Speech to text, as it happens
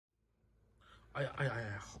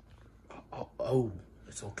Oh,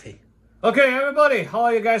 it's okay. Okay, everybody, how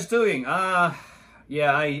are you guys doing?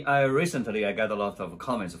 Yeah, I recently I got a lot of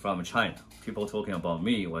comments from China. People talking about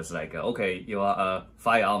me was like, okay, you are a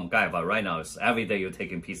firearm guy, but right now it's every day you're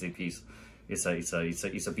taking PCPs. It's a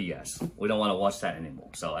BS. We don't want to watch that anymore.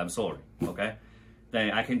 So I'm sorry. Okay,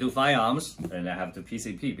 then I can do firearms, and I have to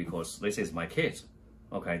PCP because this is my kids.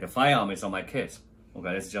 Okay, the firearm is on my kids.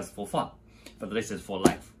 Okay, this is just for fun, but this is for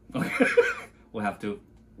life. Okay, we have to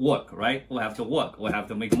work, right? We have to work. We have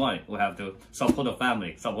to make money. We have to support the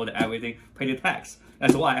family, support everything, pay the tax.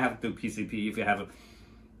 That's why I have to do PCP.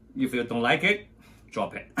 If you don't like it,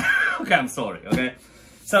 drop it. Okay, I'm sorry. Okay.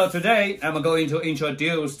 So today I'm going to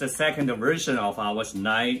introduce the second version of our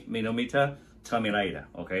 9mm Terminator.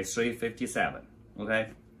 Okay, 357. Okay.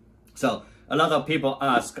 So a lot of people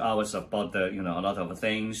ask us about the a lot of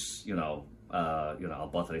things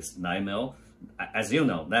about this 9mm. As you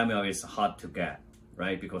know, 9mm is hard to get.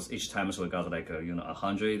 Right, because each time we got like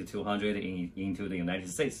 100, 200 into the United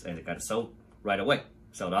States, and it got sold right away,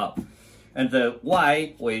 sold out. And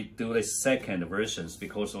why we do the second versions?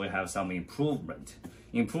 Because we have some improvement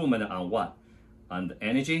on what? On the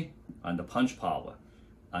energy, on the punch power,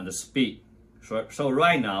 on the speed. So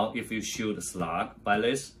right now, if you shoot a slug by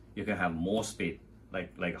this, you can have more speed.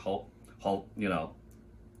 Like how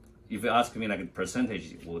if you ask me like the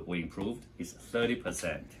percentage we improved, it's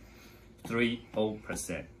 30%.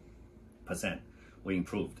 30% we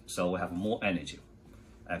improved, so we have more energy.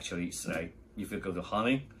 Actually, it's like if you go to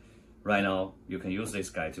hunting right now, you can use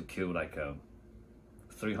this guy to kill like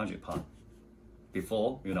 300 pound.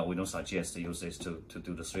 Before, we don't suggest to use this to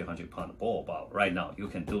do the 300 pound ball, but right now you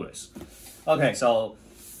can do this. Okay, so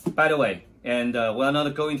by the way, and we're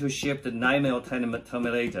not going to ship the 9mm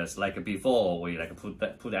Terminators like before. We like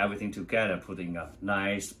put everything together, put in a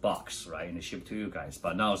nice box, right, and ship to you guys.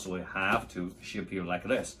 But now so we have to ship you like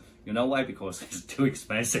this. You know why? Because it's too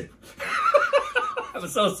expensive. I'm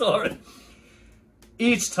so sorry.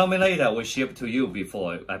 Each Terminator we ship to you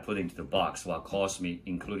before I put into the box will cost me,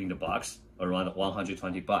 including the box, around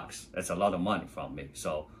 120 bucks. That's a lot of money from me.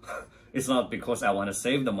 So it's not because I want to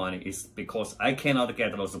save the money. It's because I cannot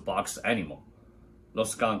get those boxes anymore.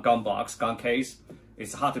 Those gun box, gun case,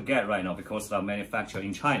 it's hard to get right now because they're manufactured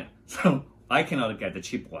in China. So I cannot get the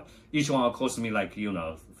cheap one. Each one will cost me like,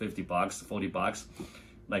 50 bucks, 40 bucks.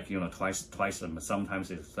 Like, twice, sometimes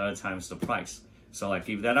it's 3 times the price. So I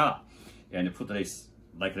give that up and put this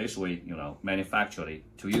like this way, manufacture it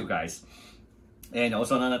to you guys. And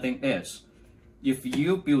also another thing is, if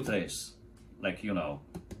you build this, like,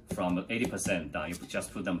 from 80% down, you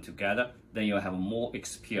just put them together, then you have more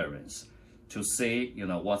experience to see,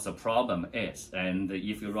 what the problem is. And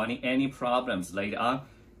if you're running any problems later on,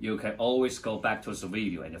 you can always go back to the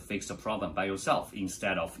video and fix the problem by yourself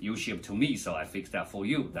instead of you ship to me, so I fix that for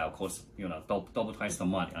you. That of course, double twice the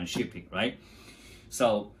money on shipping, right?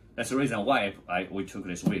 So that's the reason why we took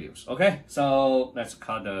these videos. Okay, so let's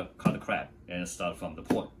cut the crap and start from the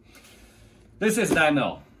point. This is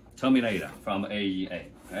 9mm Terminator from AEA.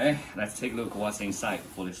 Okay, let's take a look what's inside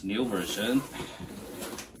for this new version.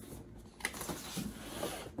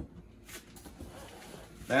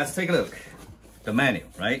 Let's take a look. The manual,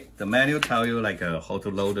 right? The manual tell you like how to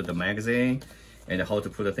load the magazine and how to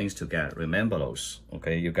put the things together. Remember those,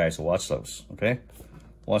 okay? You guys watch those, okay?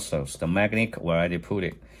 Watch those. The magnet, where I did put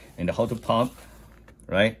it. And how to pump,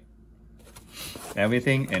 right?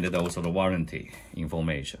 Everything, and also the warranty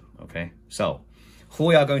information, okay? So, who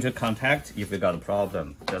we are going to contact if you got a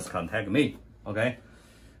problem, just contact me, okay?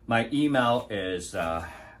 My email is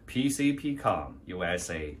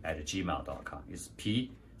pcpcomusa@gmail.com. It's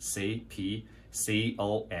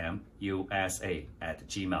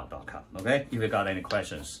pcpcomusa@gmail.com, okay? If you got any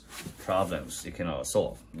questions, problems, you can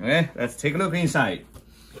solve, okay? Let's take a look inside.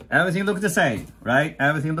 Everything look the same, right?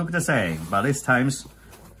 Everything look the same, but this times,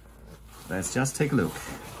 let's just take a look.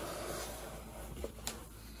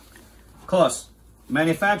 Of course,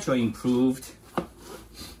 manufacturer improved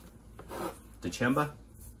the chamber,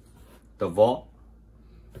 the valve,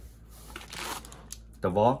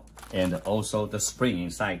 and also the spring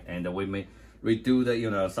inside, and we may redo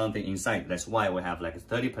the something inside. That's why we have like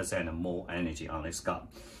 30% more energy on this gun.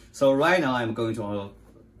 So right now I'm going to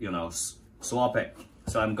swap it.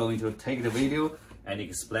 So I'm going to take the video and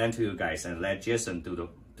explain to you guys and let Jason do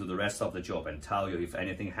the rest of the job and tell you if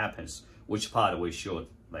anything happens, which part we should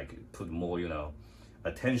like put more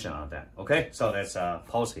attention on that. Okay, so let's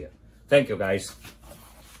pause here. Thank you guys.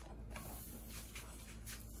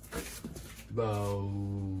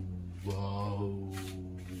 Wow.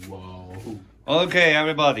 Okay,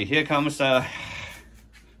 everybody, here comes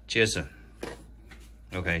Jason.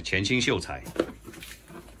 Okay, 前清秀才.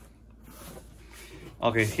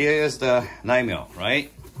 Okay, here is the 9mm, right?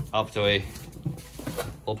 After we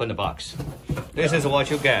open the box. This is what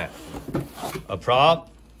you get. A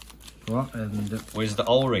prop and with the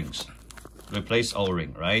O-rings. Replace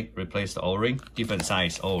O-ring, right? Replace the O-ring, different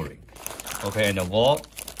size O-ring. Okay, and the wall.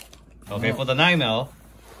 Okay, for the 9mm,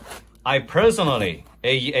 I personally,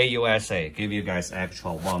 AEA USA, give you guys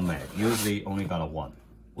extra 1 mag. Usually only got a 1.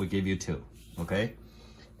 We give you 2, okay?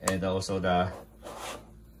 And also the...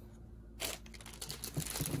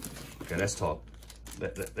 Okay, let's talk.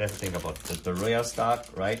 Let's think about the real stock,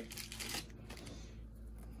 right?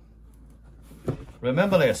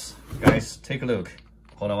 Remember this, guys, take a look.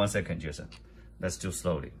 Hold on 1 second, Jason. Let's do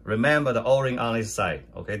slowly. Remember the O-ring on this side,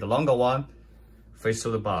 okay? The longer one, face to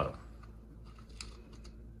the bottom.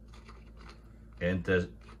 And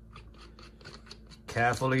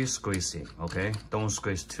carefully squeezing, okay? Don't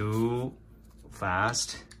squeeze too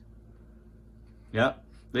fast. Yeah,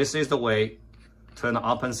 this is the way. Turn the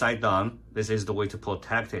up and side down. This is the way to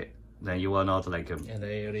protect it. Then you will not like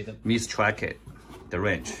mistrack it, the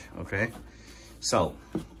range, okay? So,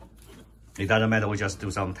 it doesn't matter, we just do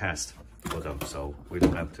some tests for them, so we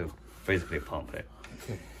don't have to physically pump it.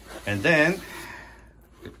 Okay. And then,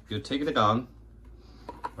 you take the gun,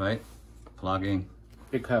 right? Plug in.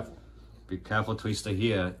 Be careful. Be careful, twist it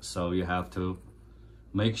here, so you have to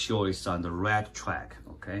make sure it's on the right track,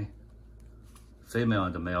 okay? Female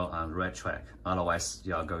and the male on red track. Otherwise,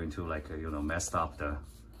 you are going to mess up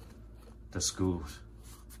the screws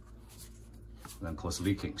and cause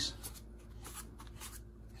leakings.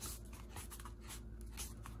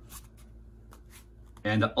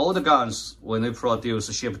 And all the guns, when they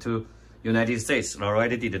produce, ship to United States,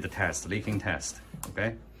 already did the test, leaking test.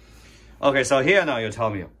 Okay. Okay. So here now you tell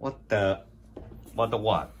me what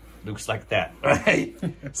looks like that, right?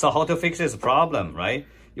 So how to fix this problem, right?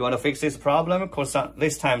 You want to fix this problem? Of course,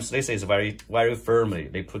 this time this is very, very firmly.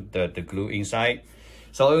 They put the glue inside.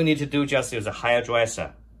 So all you need to do just use a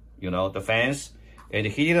hairdresser, the fans, and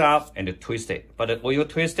heat it up and twist it. But when you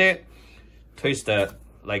twist it, twist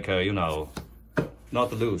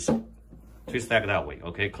not loose. Twist that way,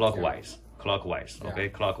 okay? Clockwise, okay?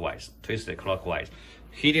 Clockwise. Twist it clockwise.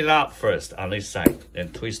 Heat it up first on this side,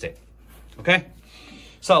 then twist it, okay?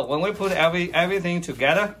 So when we put everything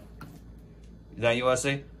together, then you will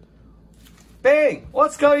see, bang!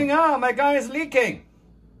 What's going on? My gun is leaking.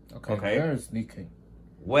 Okay. Where is leaking?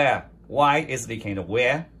 Where? Why is leaking?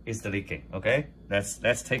 Where is the leaking? Okay.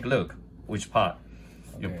 Let's take a look. Which part?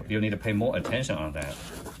 Okay. You need to pay more attention on that.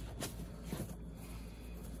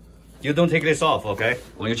 You don't take this off, okay?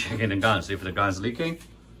 When you're checking the guns, if the gun is leaking,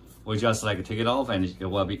 we just take it off, and it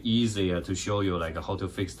will be easier to show you how to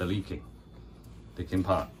fix the leaking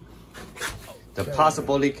part. The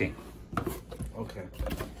possible leaking. Okay.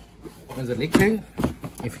 There's a leaking.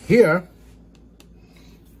 If here.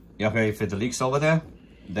 Okay, if it leaks over there,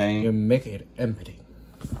 then you make it empty.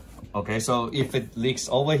 Okay, so if it leaks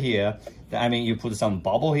over here, then you put some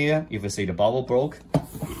bubble here. If you see the bubble broke,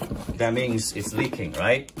 that means it's leaking,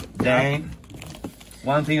 right? Then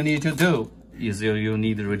one thing you need to do is you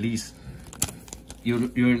need to release.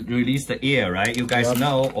 You release the air, right? You guys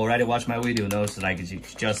know already. Watch my video. Knows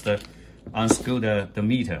just unscrew the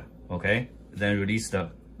meter, okay? Then release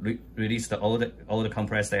the all the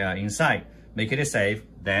compressed air inside. Make it safe.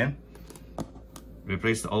 Then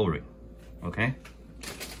replace the O-ring, okay?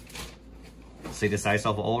 See the size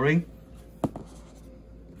of O-ring?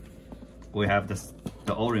 We have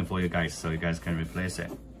the O-ring for you guys, so you guys can replace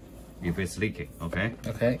it if it's leaking, okay?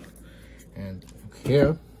 Okay. And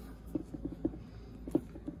here.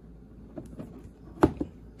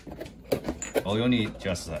 All you need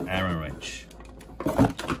just an Allen wrench.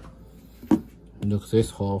 Look this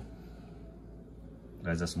hole.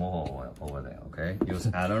 There's a small hole over there, okay? Use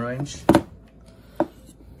Allen wrench.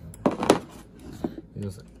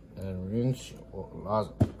 Use a wrench or large.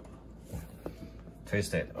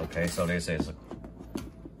 Twist it, okay? So this is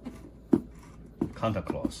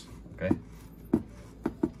counterclocks, okay?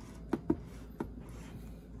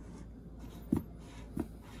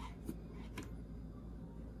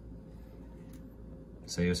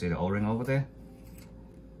 So you see the O-ring over there?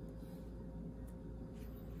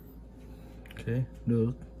 Okay,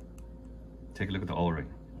 look. Take a look at the O-ring,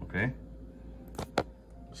 okay?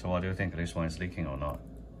 So what do you think? This one is leaking or not?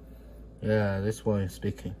 Yeah, this one is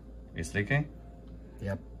leaking. It's leaking?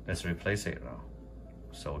 Yep. Let's replace it now,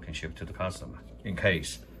 so we can ship to the customer, in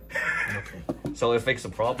case. Okay. So we fix the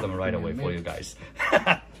problem right away for you guys.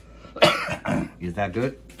 Is that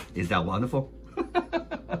good? Is that wonderful?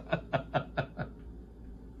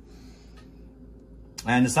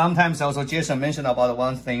 And sometimes also Jason mentioned about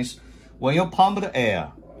one things, when you pump the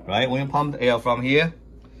air, right? When you pump the air from here,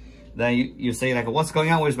 then you say like, what's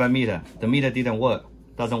going on with my meter? The meter doesn't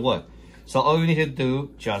work. So all you need to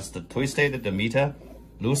do, just twist it, the meter,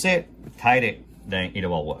 loose it, tight it, then it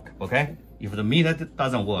will work, okay? If the meter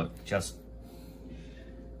doesn't work, just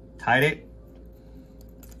tight it,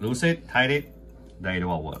 loose it, tight it, then it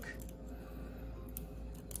will work.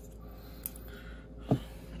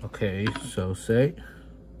 Okay, so say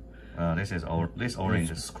this orange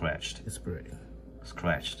is scratched. it's pretty.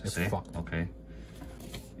 Scratched. It's see? fucked. Okay.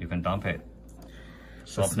 You can dump it.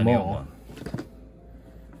 Swap It's the new small. one.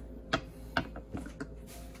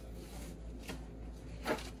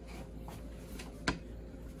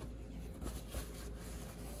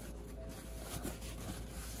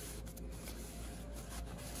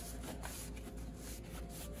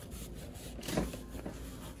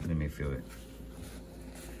 Let me feel it.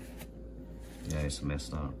 Yeah, it's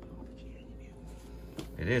messed up.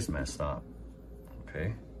 It is messed up.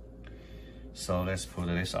 Okay. So let's put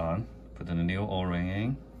this on. Put the new O-ring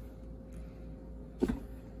in.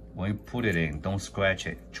 When you put it in, don't scratch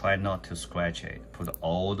it. Try not to scratch it. Put it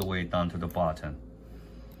all the way down to the bottom.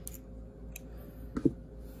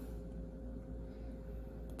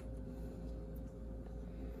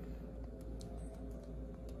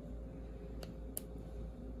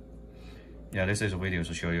 Yeah, this is a video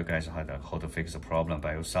to show you guys how to fix the problem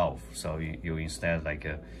by yourself. So you instead like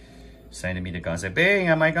send me the gun, say, Bing,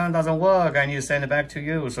 my gun doesn't work, I need to send it back to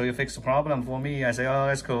you, so you fix the problem for me. I say, oh,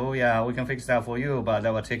 that's cool, yeah, we can fix that for you, but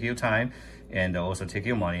that will take you time and also take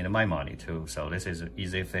your money and my money too. So this is an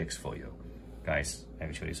easy fix for you. Guys,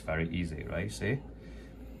 actually it's very easy, right? See?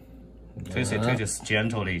 Yeah. Twist it, just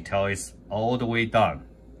gently till it's all the way down.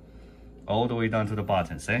 All the way down to the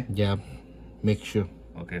bottom, see? Yeah, make sure.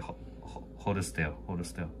 Okay, hold it still,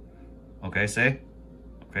 Okay, see?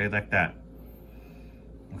 Okay, like that.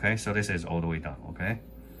 Okay, so this is all the way down, okay?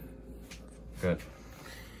 Good.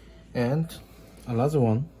 And another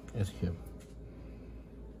one is here.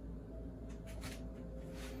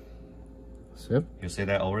 See? You see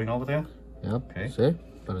that O-ring over there? Yep. Okay. See?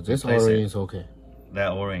 But this Place O-ring it. is okay.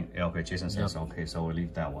 That O-ring, yeah, okay, Jason says okay, so we'll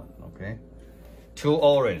leave that one, okay? 2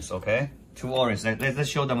 O-rings, okay? 2 O-rings, let's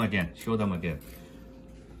show them again,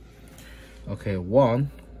 Okay,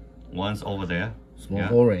 One's over there.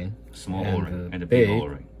 small O-ring. Small and O-ring and the big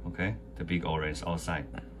O-ring, okay? The big O-ring is outside,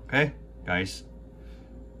 okay? Guys,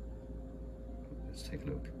 let's take a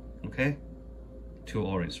look, okay? 2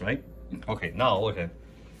 O-rings, right? Okay, now, okay.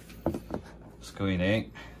 Screw it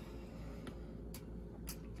in.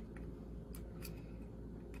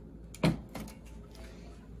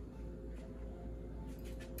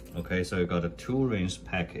 Okay, so you got a 2-rinse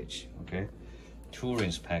package, okay?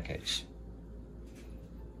 2-rinse package.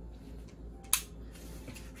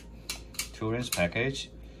 2-rinse package.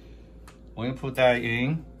 When you put that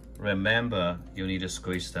in, remember you need to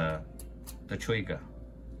squeeze the trigger.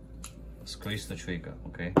 Squeeze the trigger,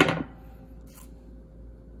 okay?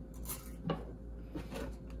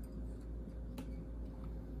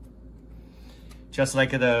 Just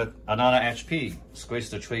like another HP, squeeze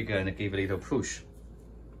the trigger and give a little push.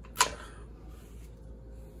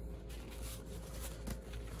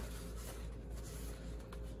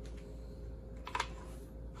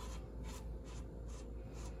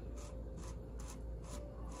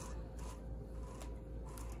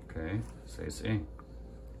 Okay, so it's in.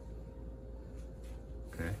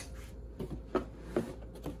 Okay.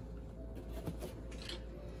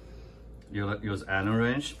 You use Allen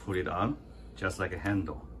wrench, put it on, just like a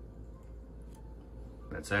handle.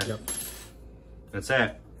 That's it. Yep. That's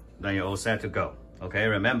it. Then you're all set to go. Okay,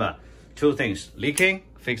 remember, 2 things. Leaking,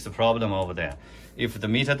 fix the problem over there. If the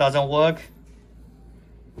meter doesn't work,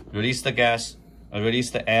 release the gas,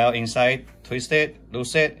 release the air inside, twist it,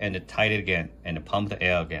 loose it, and tight it again, and pump the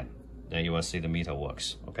air again. Then you will see the meter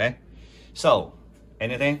works, okay? So,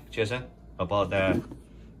 anything, Jason, about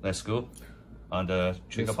that screw on the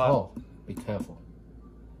trigger part? Oh, be careful.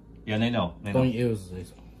 Yeah, they know. Don't use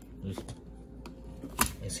this.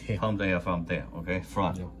 It's here. Pump the air from there, okay?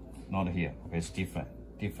 Front, Yeah. not here. Okay, it's different,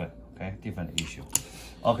 okay? Different issue.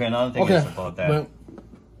 Okay, another thing is about that.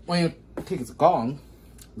 When you take the gun,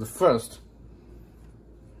 the first,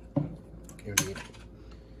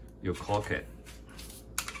 You cork it.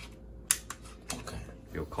 okay,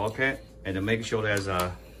 You cork it and make sure there's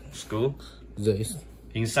a screw this,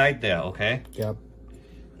 inside there, okay? yep,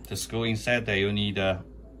 The screw inside there, you need to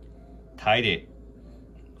tight it,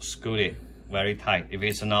 screw it very tight. If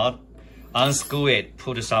it's not, unscrew it,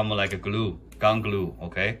 put some like a glue, gun glue,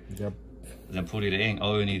 okay? yep, Then put it in.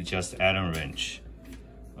 All you need is just Allen wrench,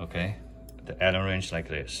 okay? the Allen wrench like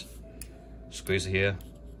this. Squeeze here,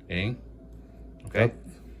 in, okay?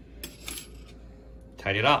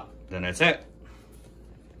 Tighten it up, then that's it.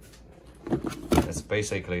 That's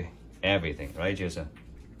basically everything, right, Jason?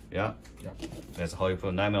 Yeah? Yeah. That's how you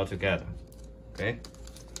put 9mm together, okay?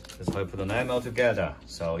 That's how you put the 9mm together.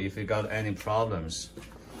 So if you got any problems,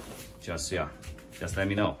 just let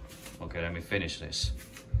me know. Okay, let me finish this.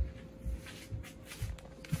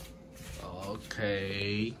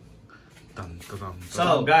 Okay. Dun, dun, dun, dun.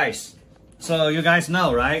 So guys, so you guys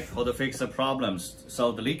know, right, how to fix the problems.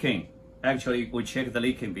 So the leaking, actually we check the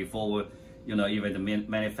leaking before, even the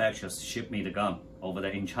manufacturers ship me the gun over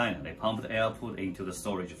there in China. They pump the air, put into the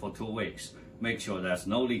storage for 2 weeks, make sure there's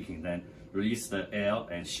no leaking, then release the air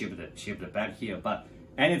and ship it back here. But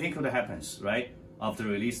anything could happen, right? After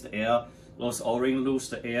release the air, those O-ring lose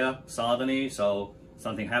the air suddenly, so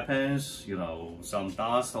something happens, some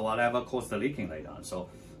dust or whatever cause the leaking later on. So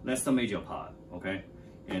that's the major part, okay?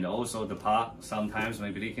 And also the part sometimes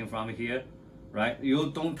may be leaking from here, right? You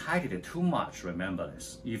don't tighten it too much, remember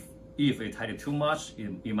this. If you tighten it too much,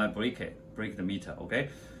 it might break the meter, okay?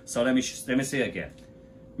 So let me say again.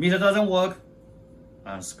 Meter doesn't work,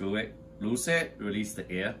 unscrew it, loose it, release the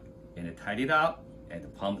air, and tighten it up, and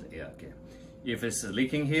pump the air again. If it's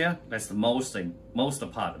leaking here, that's the most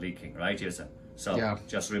part leaking, right, Jason? So yeah.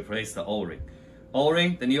 Just replace the O-ring.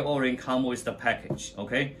 O-ring, the new O-ring come with the package,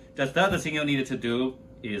 okay? Just the other thing you need to do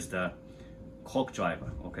is the cork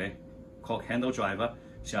driver, okay? Cork handle driver,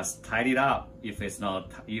 just tighten it up. If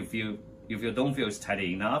you don't feel it's tight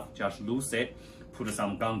enough, just loose it, put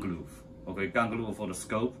some gun glue, okay? Gun glue for the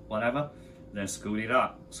scope, whatever. Then screw it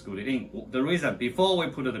up, screw it in. The reason, before we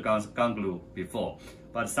put the gun glue before,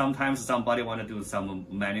 but sometimes somebody want to do some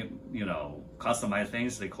customize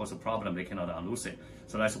things, they cause a problem, they cannot unloose it.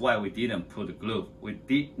 So that's why we didn't put the glue. We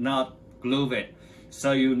did not glue it.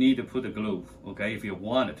 So you need to put the glue, okay, if you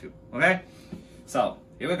wanted to, okay? So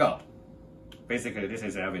here we go. Basically, this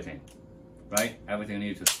is everything, right? Everything you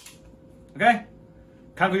need to, okay?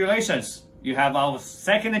 Congratulations, you have our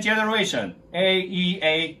second generation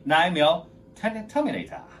AEA 9mm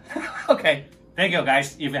Terminator. Okay, thank you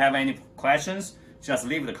guys. If you have any questions, just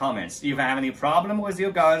leave the comments. If you have any problem with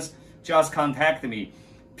your guns, just contact me,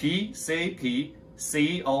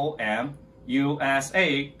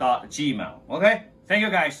 pcpcomusa.gmail. Okay, thank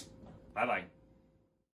you guys. Bye bye.